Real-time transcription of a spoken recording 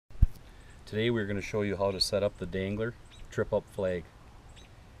Today we're going to show you how to set up the Dangler trip-up flag.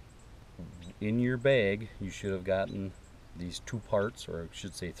 In your bag you should have gotten these two parts, or I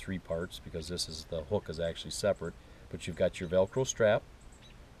should say three parts, because the hook is actually separate, but you've got your Velcro strap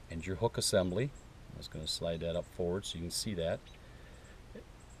and your hook assembly. I'm just going to slide that up forward so you can see that.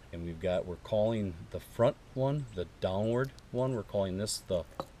 And we're calling the front one the downward one. We're calling this the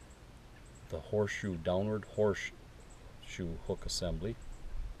horseshoe, downward horseshoe hook assembly.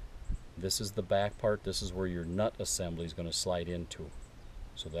 This is the back part. This is where your nut assembly is going to slide into.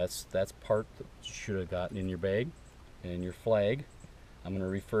 So that's part that you should have gotten in your bag. And in your flag, I'm going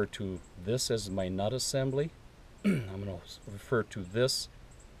to refer to this as my nut assembly. I'm going to refer to this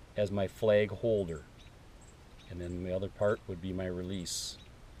as my flag holder. And then the other part would be my release.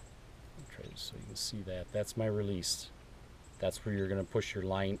 I'll try this so you can see that. That's my release. That's where you're going to push your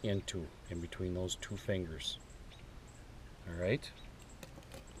line into, in between those two fingers. Alright?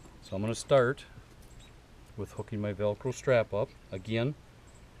 So I'm going to start with hooking my Velcro strap up. Again,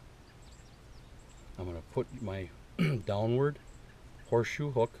 I'm going to put my downward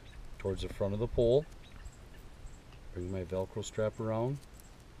horseshoe hook towards the front of the pole. Bring my Velcro strap around.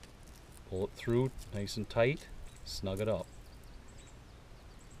 Pull it through nice and tight. Snug it up.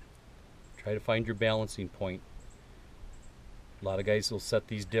 Try to find your balancing point. A lot of guys will set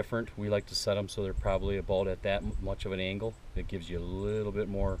these different. We like to set them so they're probably about at that much of an angle. It gives you a little bit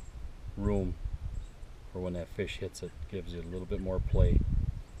more room for when that fish hits it. Gives you a little bit more play.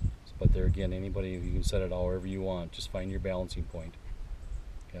 But there again, anybody, you can set it however you want. Just find your balancing point.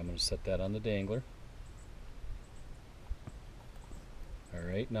 Okay, I'm going to set that on the Dangler.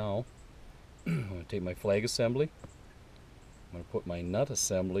 Alright, now I'm going to take my flag assembly. I'm going to put my nut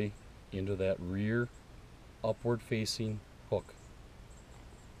assembly into that rear upward facing hook.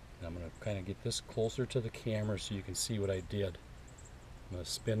 And I'm going to kind of get this closer to the camera so you can see what I did. I'm going to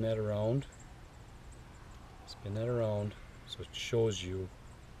spin that around so it shows you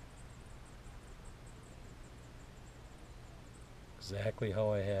exactly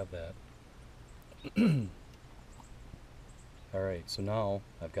how I have that. Alright, so now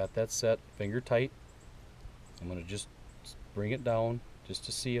I've got that set, finger tight. I'm going to just bring it down just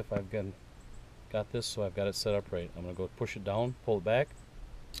to see if I've got this, so I've got it set up right. I'm going to go push it down, pull it back,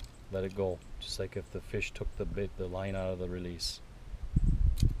 let it go, just like if the fish took the line out of the release.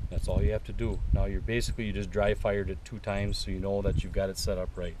 That's all you have to do. Now you just dry fired it 2 times so you know that you've got it set up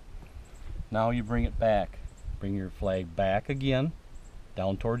right. Now you bring it back. Bring your flag back again,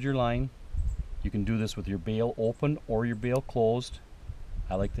 down towards your line. You can do this with your bail open or your bail closed.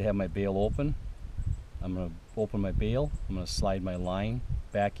 I like to have my bail open. I'm going to open my bail. I'm going to slide my line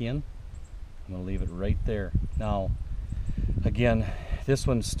back in. I'm going to leave it right there. Now, again, this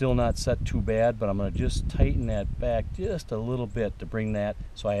one's still not set too bad, but I'm going to just tighten that back just a little bit to bring that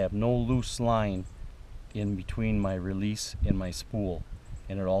so I have no loose line in between my release and my spool.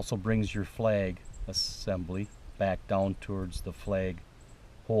 And it also brings your flag assembly back down towards the flag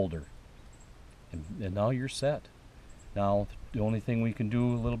holder. And now you're set. Now, the only thing we can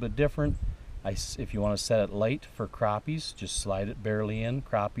do a little bit different, if you want to set it light for crappies, just slide it barely in.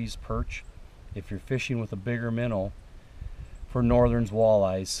 Crappies, perch. If you're fishing with a bigger minnow, for northerns,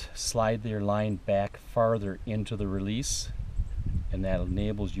 walleyes, slide your line back farther into the release, and that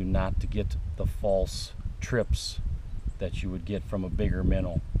enables you not to get the false trips that you would get from a bigger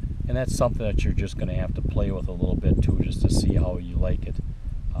minnow. And that's something that you're just going to have to play with a little bit too, just to see how you like it,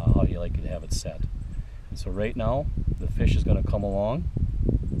 to have it set. And so right now, the fish is going to come along.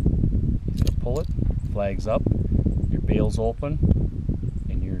 He's going to pull it, flags up, your bail's open,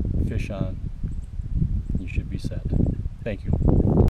 and your fish on. You should be set. Thank you.